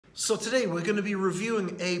So today we're going to be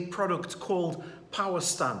reviewing a product called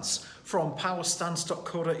Powerstance from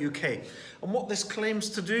powerstance.co.uk, and what this claims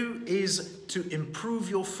to do is to improve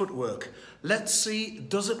your footwork. Let's see,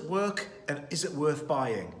 does it work and is it worth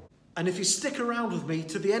buying? And if you stick around with me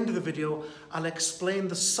to the end of the video, I'll explain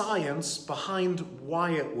the science behind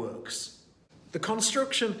why it works. The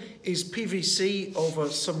construction is PVC over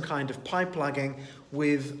some kind of pipe lagging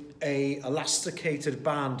with a elasticated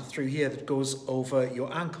band through here that goes over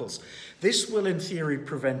your ankles. This will in theory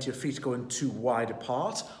prevent your feet going too wide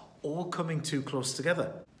apart or coming too close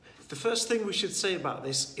together. The first thing we should say about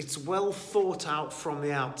this, it's well thought out from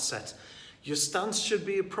the outset. Your stance should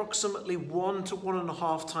be approximately 1 to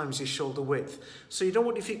 1.5 times your shoulder width. So you don't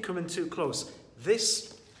want your feet coming too close.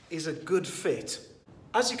 This is a good fit.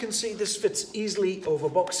 As you can see, this fits easily over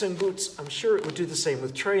boxing boots. I'm sure it would do the same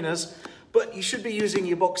with trainers, but you should be using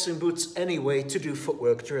your boxing boots anyway to do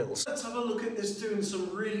footwork drills. Let's have a look at this doing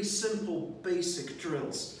some really simple basic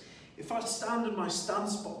drills. If I stand in my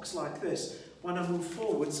stance box like this, when I move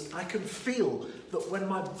forwards, I can feel that when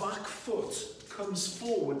my back foot comes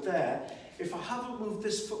forward there, if I haven't moved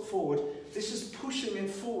this foot forward, this is pushing it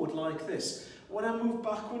forward like this. When I move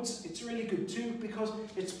backwards, it's really good too because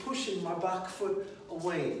it's pushing my back foot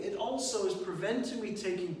away. It also is preventing me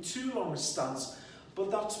taking too long a stance, but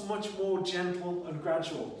that's much more gentle and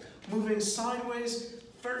gradual. Moving sideways,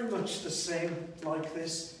 very much the same like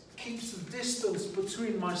this, keeps the distance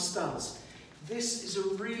between my stance. This is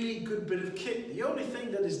a really good bit of kit. The only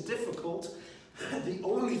thing that is difficult,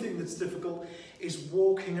 is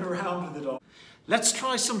walking around with it on. Let's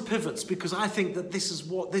try some pivots because I think that this is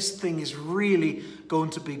what this thing is really going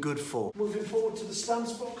to be good for. Moving forward to the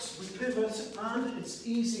stance box, we pivot, and it's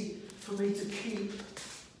easy for me to keep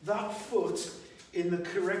that foot in the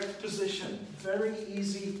correct position. Very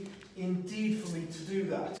easy indeed for me to do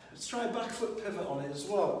that. Let's try a back foot pivot on it as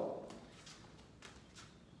well.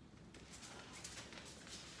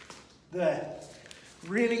 There.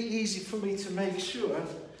 Really easy for me to make sure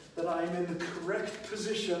that I am in the correct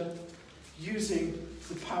position using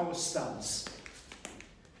the Powerstance.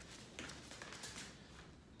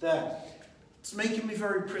 There. It's making me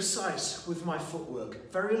very precise with my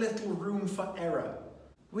footwork. Very little room for error.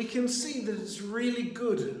 We can see that it's really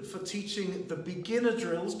good for teaching the beginner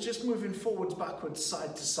drills, just moving forwards, backwards,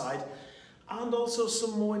 side to side, and also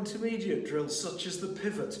some more intermediate drills such as the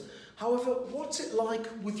pivot. However, what's it like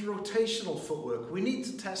with rotational footwork? We need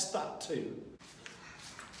to test that too.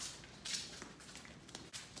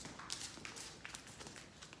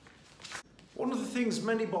 One of the things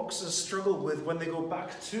many boxers struggle with when they go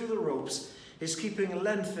back to the ropes is keeping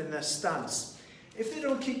length in their stance. If they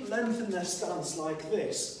don't keep length in their stance like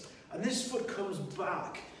this, and this foot comes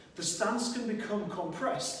back, the stance can become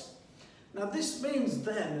compressed. Now this means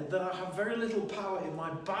then that I have very little power in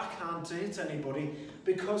my backhand to hit anybody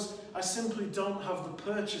because I simply don't have the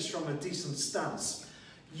purchase from a decent stance.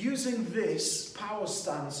 Using this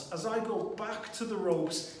Powerstance, as I go back to the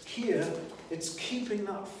ropes here, it's keeping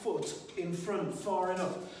that foot in front far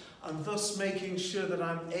enough and thus making sure that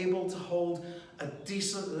I'm able to hold a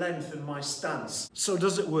decent length in my stance. So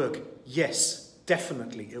does it work? Yes,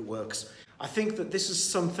 definitely it works. I think that this is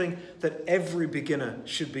something that every beginner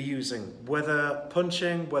should be using, whether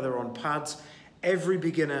punching, whether on pads, every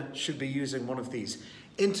beginner should be using one of these.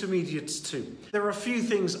 Intermediates too. There are a few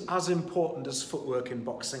things as important as footwork in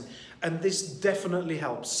boxing, and this definitely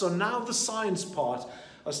helps. So now the science part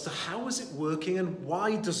as to how is it working and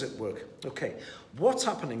why does it work. Okay, what's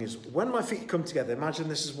happening is when my feet come together, imagine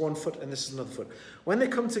this is one foot and this is another foot. When they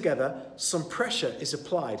come together, some pressure is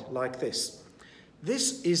applied like this.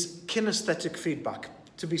 This is kinesthetic feedback.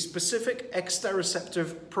 To be specific,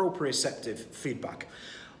 exteroceptive, proprioceptive feedback.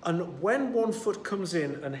 And when one foot comes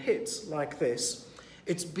in and hits like this,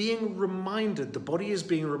 it's being reminded, the body is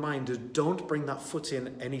being reminded, don't bring that foot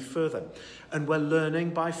in any further. And we're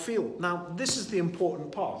learning by feel. Now, this is the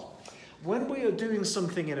important part. When we are doing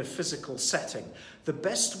something in a physical setting, the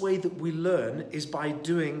best way that we learn is by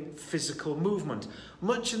doing physical movement,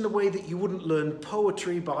 much in the way that you wouldn't learn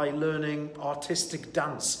poetry by learning artistic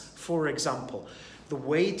dance, for example. The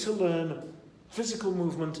way to learn physical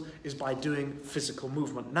movement is by doing physical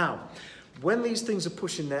movement. Now, when these things are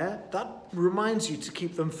pushing there, that reminds you to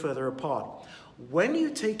keep them further apart. When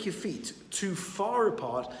you take your feet too far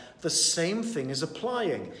apart, the same thing is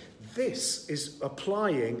applying. This is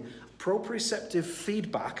applying proprioceptive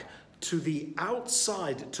feedback to the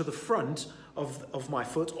outside, to the front of my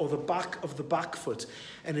foot, or the back of the back foot,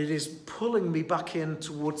 and it is pulling me back in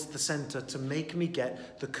towards the center to make me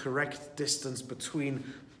get the correct distance between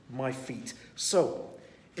my feet. So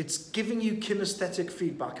it's giving you kinesthetic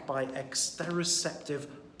feedback by exteroceptive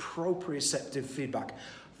proprioceptive feedback.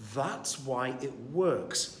 That's why it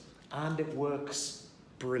works, and it works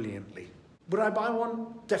brilliantly. Would I buy one?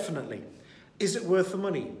 Definitely. Is it worth the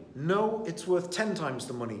money? No, it's worth 10 times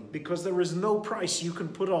the money, because there is no price you can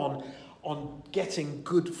put on getting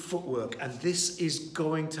good footwork, and this is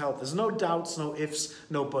going to help. There's no doubts, no ifs,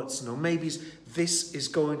 no buts, no maybes. This is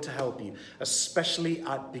going to help you, especially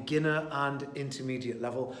at beginner and intermediate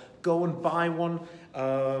level. Go and buy one.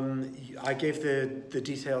 I gave the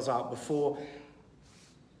details out before.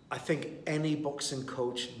 I think any boxing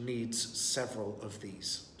coach needs several of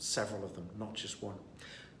these, several of them, not just one.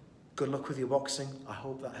 Good luck with your boxing. I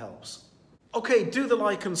hope that helps. Okay, do the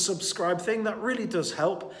like and subscribe thing. That really does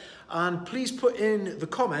help. And please put in the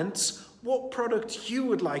comments what product you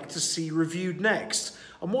would like to see reviewed next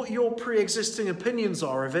and what your pre-existing opinions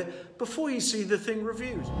are of it before you see the thing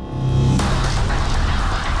reviewed.